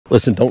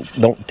Listen,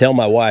 don't tell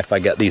my wife I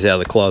got these out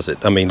of the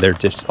closet. I mean, they're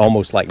just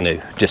almost like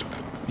new. Just,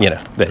 you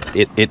know,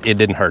 it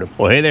didn't hurt them.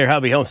 Well, hey there,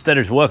 hobby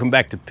homesteaders. Welcome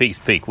back to Peaks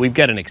Peak. We've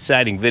got an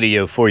exciting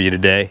video for you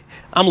today.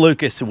 I'm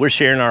Lucas. We're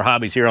sharing our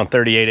hobbies here on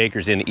 38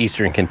 acres in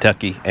eastern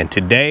Kentucky. And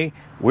today,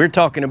 we're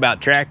talking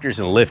about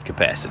tractors and lift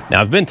capacity. Now,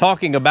 I've been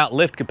talking about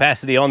lift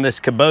capacity on this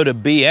Kubota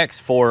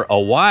BX for a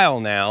while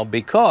now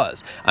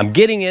because I'm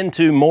getting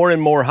into more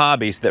and more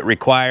hobbies that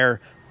require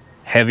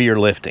heavier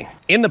lifting.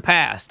 In the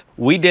past,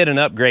 we did an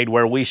upgrade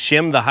where we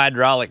shimmed the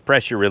hydraulic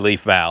pressure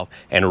relief valve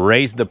and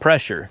raised the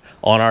pressure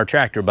on our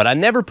tractor, but I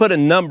never put a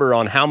number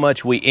on how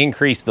much we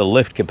increased the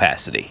lift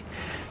capacity.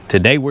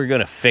 Today, we're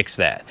gonna fix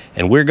that,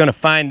 and we're gonna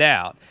find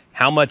out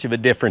how much of a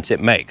difference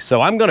it makes.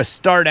 So I'm gonna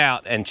start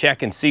out and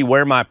check and see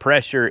where my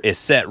pressure is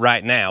set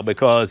right now,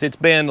 because it's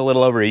been a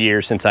little over a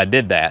year since I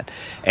did that.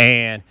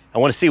 And I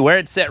wanna see where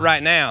it's set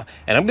right now,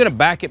 and I'm gonna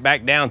back it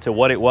back down to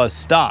what it was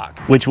stock,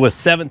 which was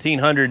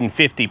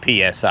 1750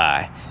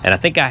 PSI. And I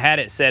think I had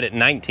it set at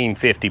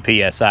 1950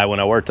 PSI when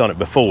I worked on it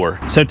before.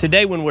 So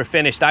today when we're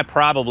finished, I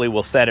probably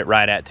will set it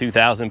right at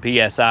 2000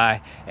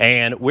 PSI,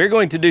 and we're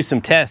going to do some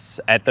tests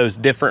at those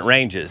different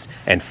ranges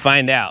and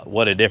find out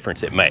what a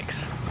difference it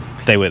makes.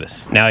 Stay with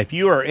us. Now, if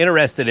you are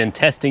interested in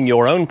testing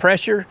your own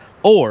pressure,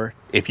 or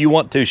if you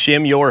want to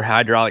shim your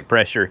hydraulic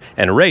pressure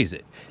and raise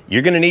it,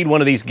 you're gonna need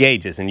one of these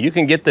gauges, and you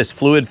can get this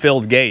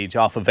fluid-filled gauge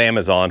off of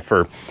Amazon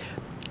for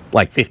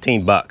like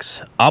 15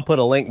 bucks. I'll put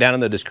a link down in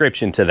the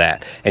description to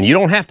that. And you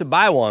don't have to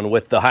buy one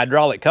with the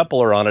hydraulic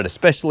coupler on it,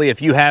 especially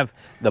if you have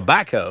the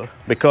backhoe,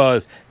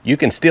 because you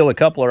can steal a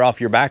coupler off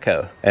your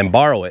backhoe and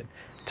borrow it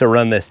to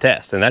run this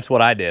test. And that's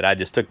what I did. I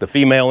just took the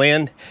female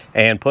end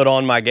and put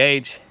on my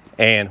gauge,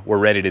 and we're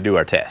ready to do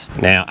our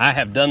test. Now, I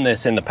have done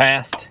this in the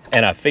past,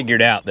 and I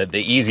figured out that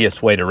the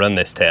easiest way to run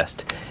this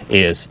test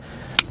is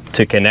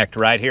to connect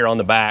right here on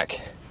the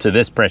back to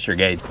this pressure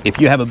gauge.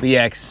 If you have a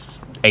BX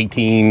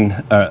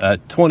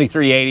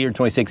 2380 or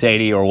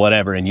 2680 or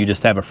whatever, and you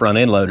just have a front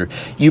end loader,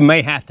 you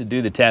may have to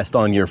do the test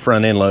on your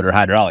front end loader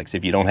hydraulics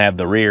if you don't have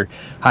the rear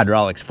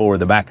hydraulics for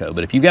the backhoe.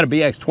 But if you've got a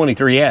BX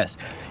 23S,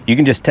 you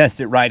can just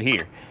test it right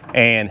here,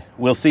 and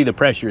we'll see the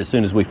pressure as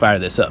soon as we fire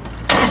this up.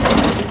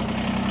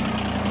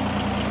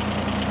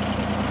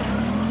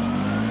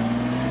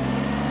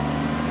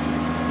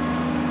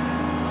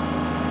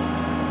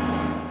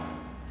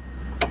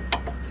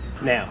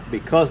 Now,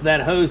 because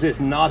that hose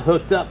is not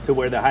hooked up to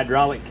where the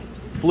hydraulic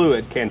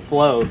fluid can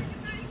flow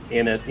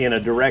in a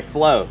direct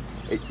flow,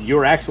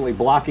 you're actually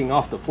blocking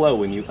off the flow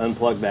when you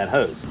unplug that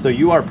hose. So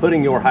you are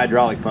putting your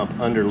hydraulic pump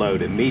under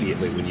load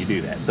immediately when you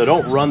do that. So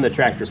don't run the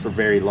tractor for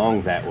very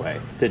long that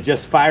way. To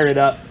just fire it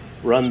up,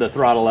 run the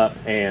throttle up,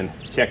 and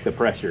check the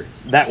pressure.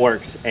 That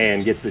works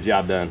and gets the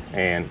job done,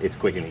 and it's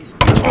quick and easy.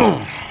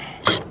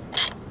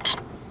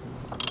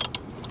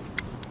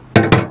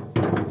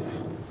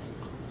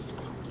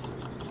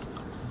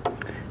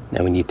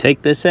 Now, when you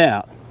take this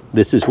out,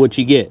 this is what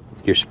you get.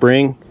 Your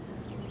spring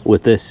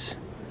with this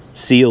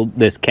sealed,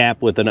 this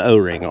cap with an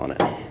O-ring on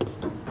it.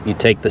 You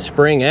take the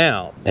spring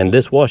out, and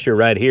this washer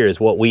right here is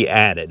what we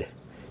added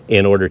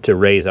in order to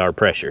raise our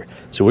pressure.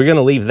 So we're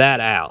gonna leave that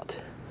out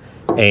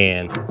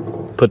and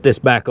put this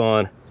back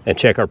on and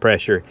check our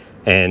pressure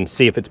and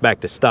see if it's back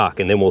to stock,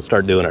 and then we'll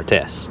start doing our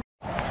tests.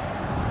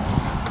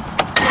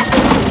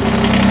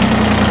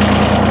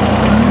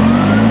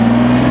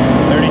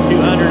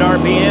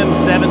 RPM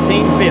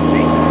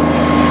 1750.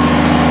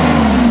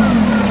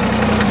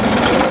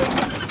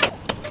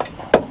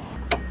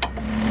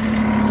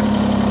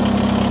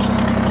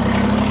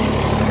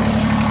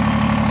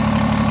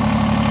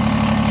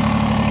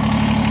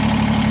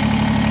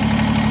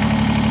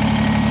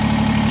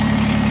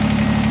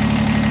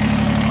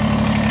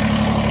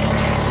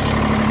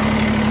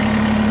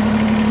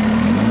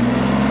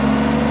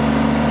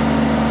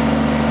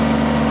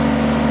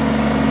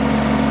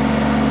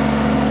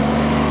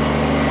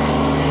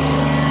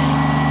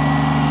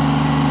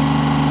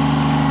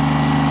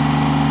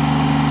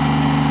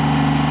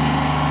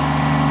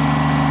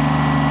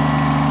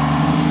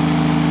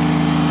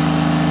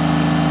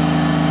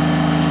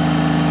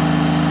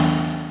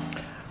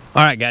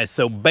 All right, guys,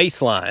 so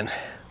baseline,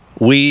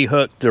 we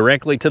hooked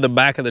directly to the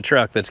back of the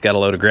truck that's got a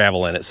load of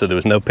gravel in it, so there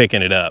was no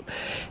picking it up.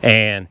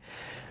 And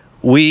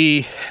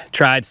we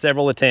tried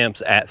several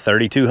attempts at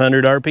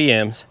 3,200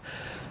 RPMs,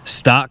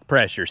 stock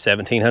pressure,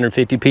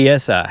 1,750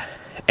 PSI,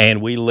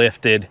 and we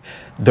lifted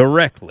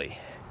directly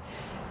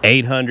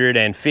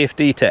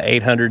 850 to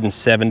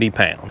 870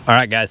 pounds. All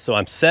right, guys, so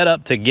I'm set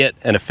up to get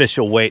an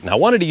official weight, and I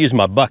wanted to use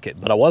my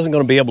bucket, but I wasn't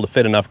gonna be able to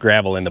fit enough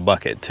gravel in the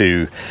bucket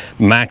to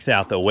max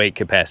out the weight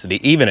capacity,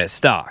 even at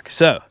stock.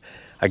 So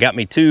I got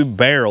me 2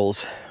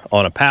 barrels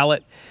on a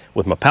pallet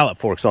with my pallet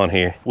forks on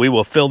here. We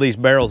will fill these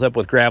barrels up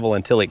with gravel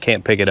until it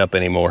can't pick it up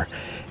anymore,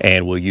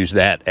 and we'll use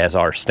that as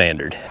our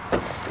standard.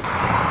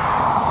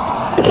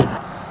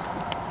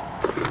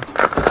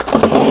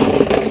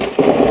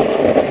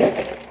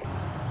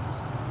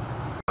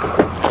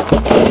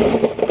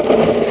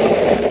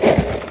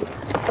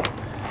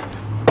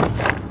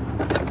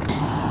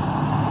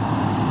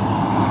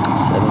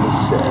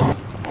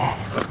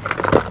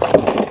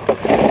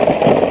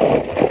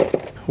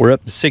 We're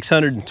up to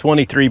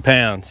 623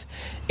 pounds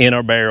in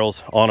our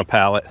barrels on a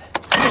pallet.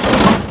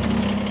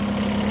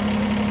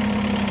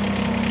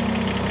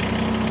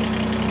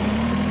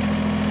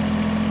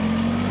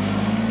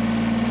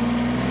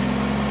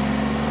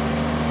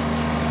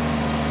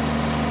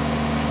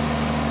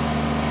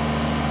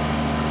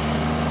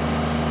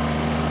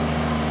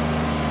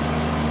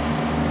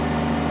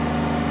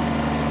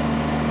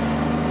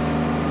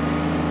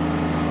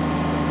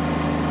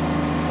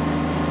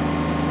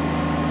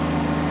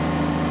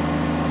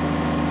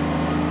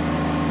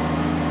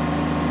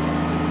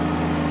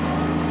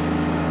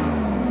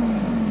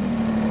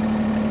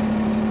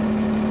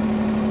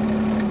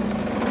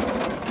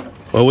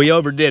 Well, we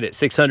overdid it.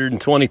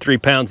 623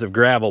 pounds of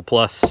gravel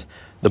plus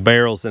the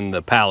barrels and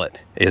the pallet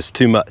is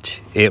too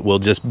much. It will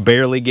just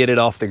barely get it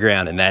off the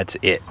ground, and that's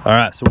it. All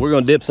right, so we're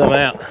gonna dip some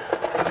out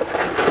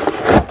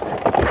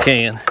if we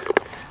can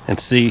and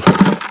see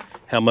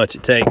how much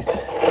it takes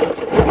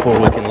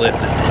before we can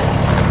lift it.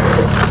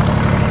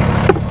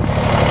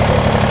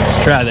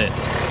 Let's try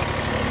this.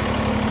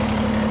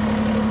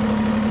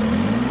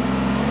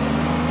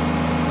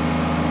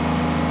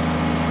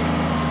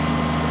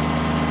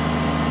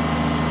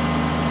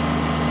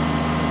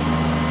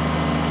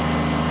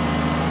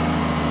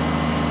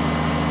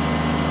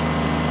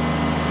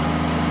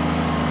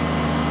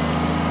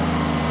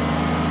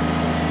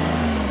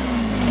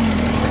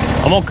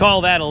 I'm gonna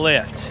call that a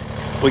lift.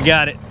 We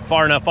got it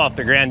far enough off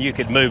the ground you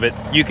could move it.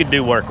 You could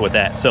do work with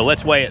that. So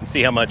let's weigh it and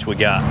see how much we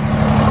got.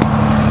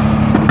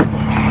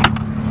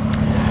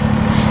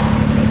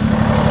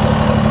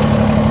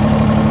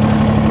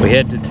 We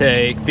had to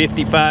take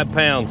 55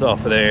 pounds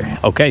off of there.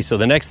 Okay, so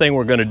the next thing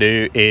we're gonna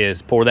do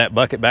is pour that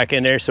bucket back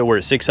in there so we're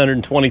at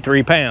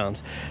 623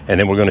 pounds, and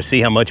then we're gonna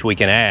see how much we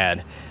can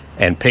add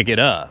and pick it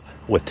up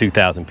with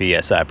 2,000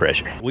 PSI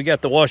pressure. We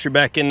got the washer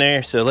back in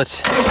there, so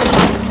let's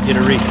get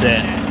a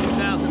reset.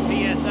 2,000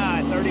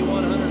 PSI,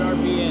 3,100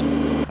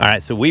 RPMs. All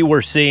right, so we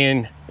were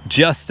seeing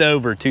just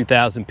over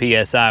 2,000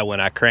 PSI when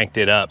I cranked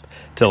it up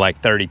to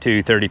like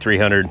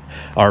 3,300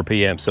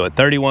 RPM. So at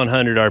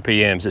 3,100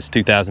 RPMs, it's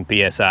 2,000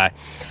 PSI.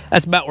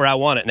 That's about where I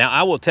want it. Now,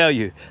 I will tell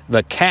you,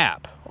 the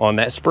cap on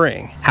that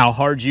spring, how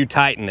hard you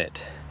tighten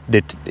it,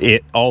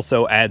 it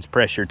also adds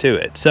pressure to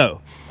it.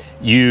 So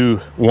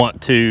you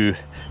want to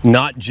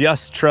not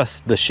just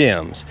trust the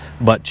shims,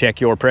 but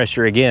check your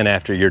pressure again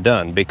after you're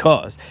done,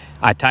 because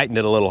I tightened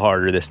it a little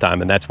harder this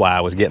time, and that's why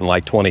I was getting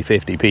like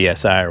 2050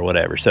 PSI or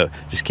whatever. So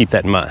just keep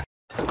that in mind.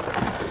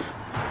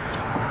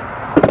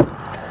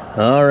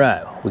 All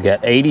right, we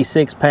got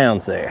 86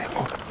 pounds there.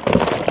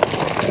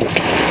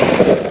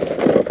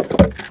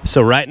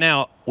 So right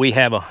now we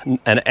have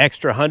an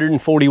extra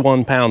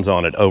 141 pounds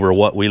on it over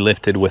what we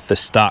lifted with the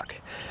stock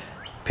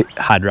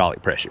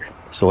hydraulic pressure.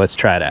 So let's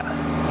try it out.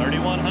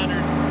 3,100.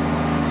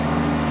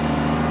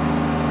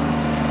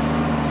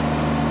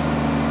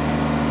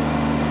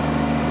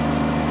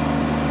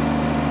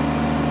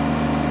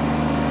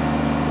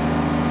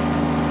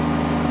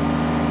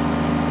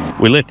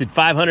 We lifted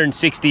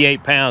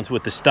 568 pounds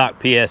with the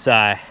stock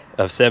PSI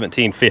of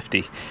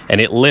 1750, and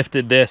it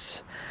lifted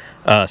this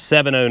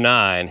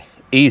 709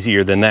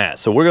 easier than that.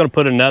 So we're gonna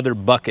put another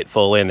bucket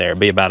full in there. It'll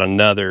be about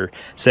another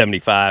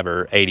 75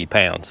 or 80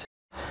 pounds.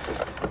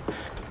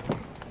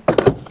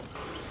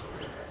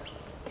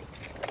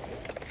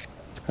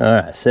 All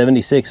right,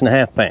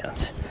 76.5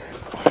 pounds.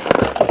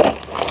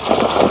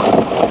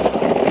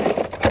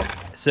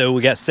 So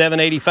we got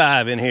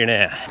 785 in here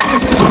now.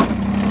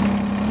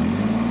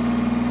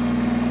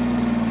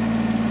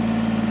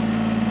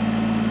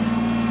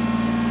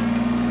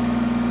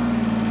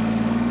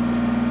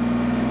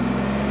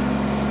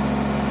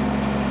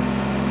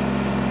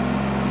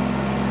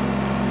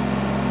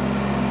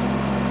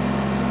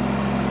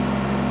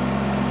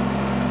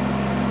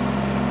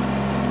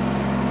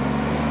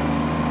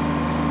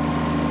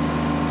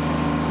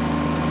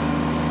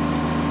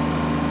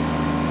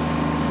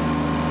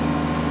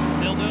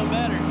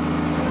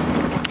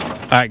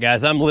 All right,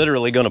 guys, I'm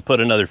literally gonna put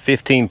another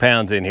 15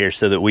 pounds in here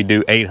so that we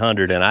do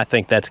 800, and I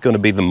think that's gonna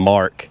be the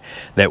mark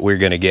that we're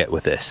gonna get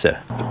with this. So.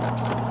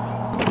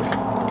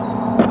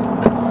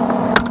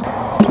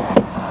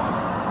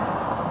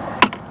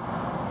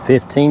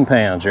 15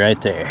 pounds right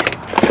there.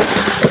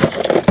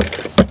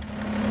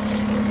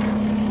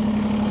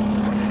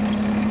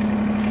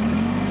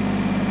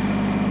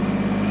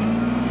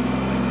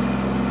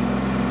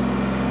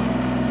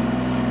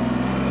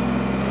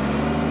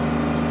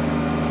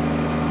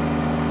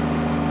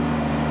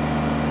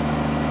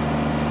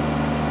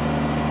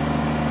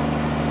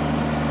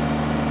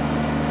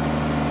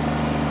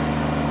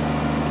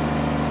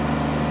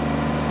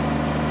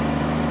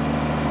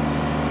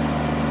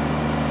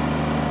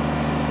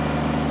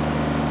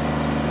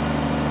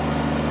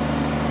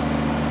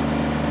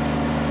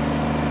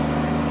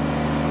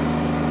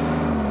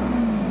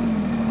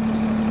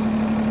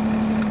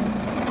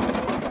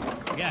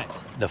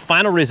 The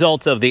final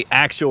results of the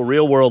actual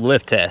real world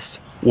lift test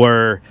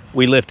were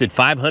we lifted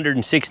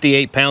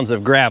 568 pounds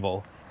of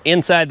gravel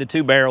inside the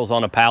two barrels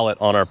on a pallet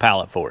on our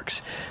pallet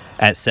forks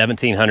at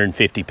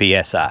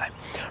 1,750 PSI.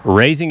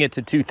 Raising it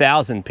to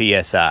 2,000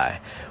 PSI,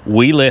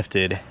 we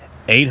lifted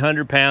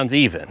 800 pounds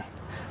even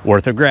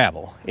worth of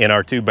gravel in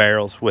our two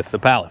barrels with the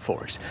pallet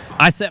forks.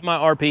 I set my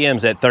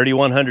RPMs at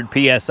 3,100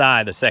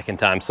 PSI the second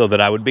time so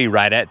that I would be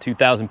right at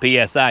 2,000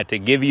 PSI to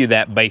give you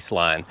that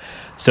baseline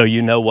so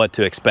you know what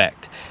to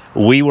expect.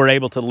 We were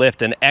able to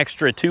lift an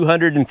extra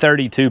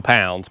 232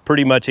 pounds,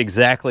 pretty much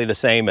exactly the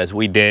same as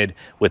we did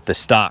with the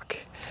stock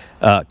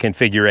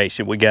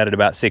configuration. We got it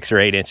about 6 or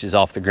 8 inches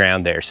off the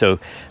ground there. So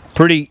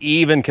pretty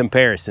even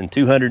comparison,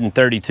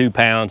 232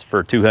 pounds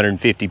for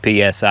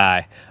 250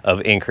 PSI of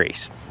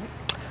increase.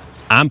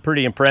 I'm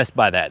pretty impressed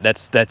by that.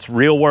 That's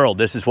real world.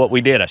 This is what we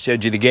did. I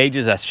showed you the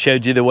gauges, I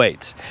showed you the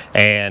weights,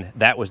 and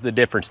that was the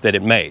difference that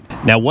it made.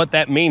 Now what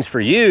that means for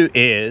you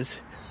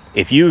is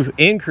if you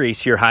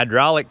increase your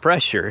hydraulic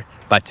pressure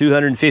by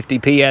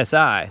 250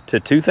 PSI to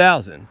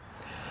 2,000,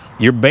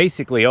 you're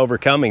basically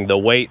overcoming the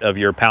weight of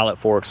your pallet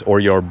forks or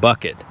your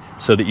bucket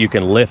so that you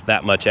can lift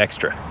that much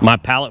extra. My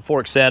pallet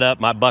fork setup,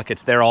 my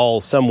buckets, they're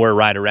all somewhere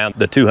right around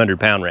the 200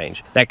 pound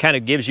range. That kind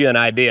of gives you an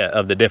idea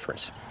of the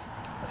difference.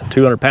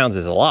 200 pounds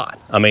is a lot.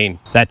 I mean,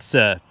 that's,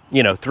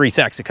 you know, 3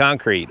 sacks of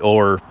concrete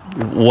or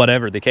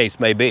whatever the case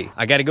may be.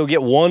 I got to go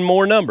get one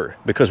more number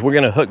because we're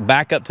going to hook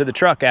back up to the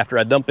truck after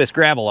I dump this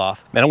gravel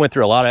off. Man, I went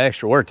through a lot of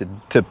extra work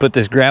to put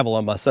this gravel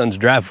on my son's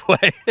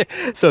driveway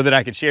so that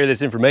I could share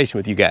this information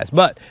with you guys.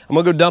 But I'm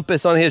going to go dump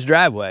this on his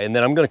driveway, and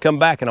then I'm going to come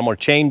back and I'm going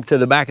to chain to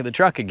the back of the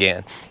truck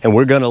again. And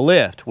we're going to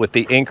lift with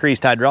the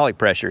increased hydraulic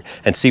pressure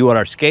and see what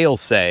our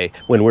scales say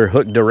when we're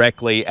hooked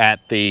directly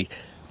at the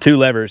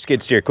 2-lever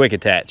skid steer quick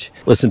attach.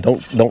 Listen,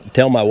 don't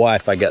tell my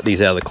wife I got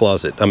these out of the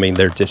closet. I mean,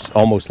 they're just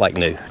almost like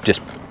new.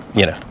 Just,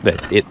 you know,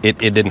 but it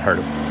didn't hurt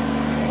them.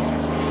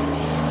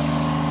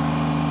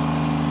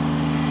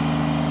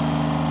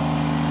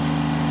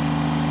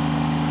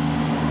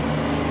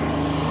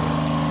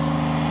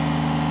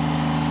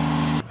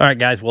 All right,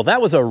 guys, well,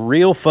 that was a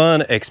real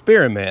fun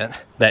experiment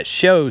that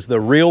shows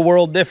the real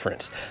world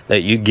difference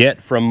that you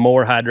get from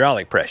more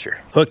hydraulic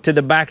pressure. Hooked to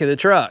the back of the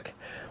truck,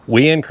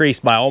 we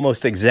increased by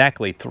almost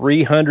exactly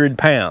 300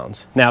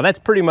 pounds. Now that's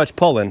pretty much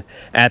pulling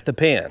at the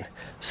pin.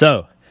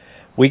 So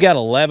we got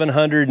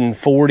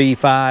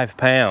 1,145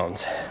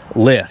 pounds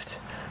lift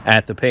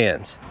at the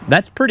pins.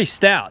 That's pretty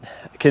stout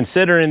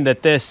considering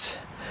that this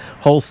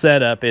whole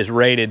setup is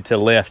rated to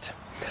lift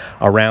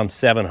around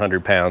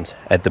 700 pounds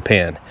at the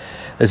pin.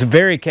 It's a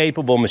very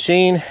capable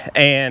machine,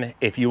 and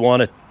if you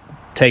want to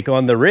take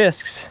on the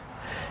risks,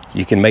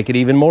 you can make it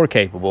even more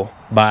capable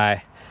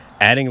by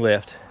adding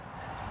lift,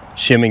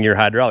 shimming your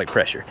hydraulic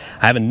pressure.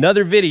 I have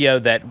another video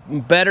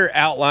that better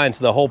outlines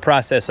the whole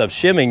process of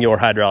shimming your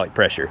hydraulic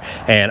pressure,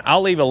 and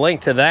I'll leave a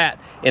link to that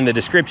in the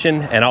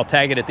description, and I'll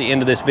tag it at the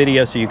end of this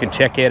video so you can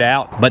check it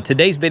out. But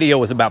today's video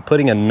was about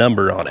putting a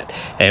number on it,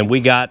 and we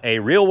got a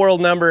real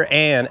world number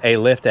and a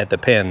lift at the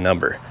pin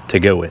number to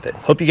go with it.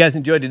 Hope you guys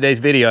enjoyed today's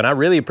video, and I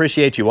really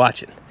appreciate you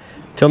watching.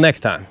 Till next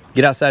time,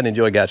 get outside and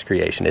enjoy God's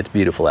creation. It's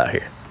beautiful out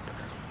here.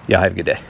 Y'all have a good day.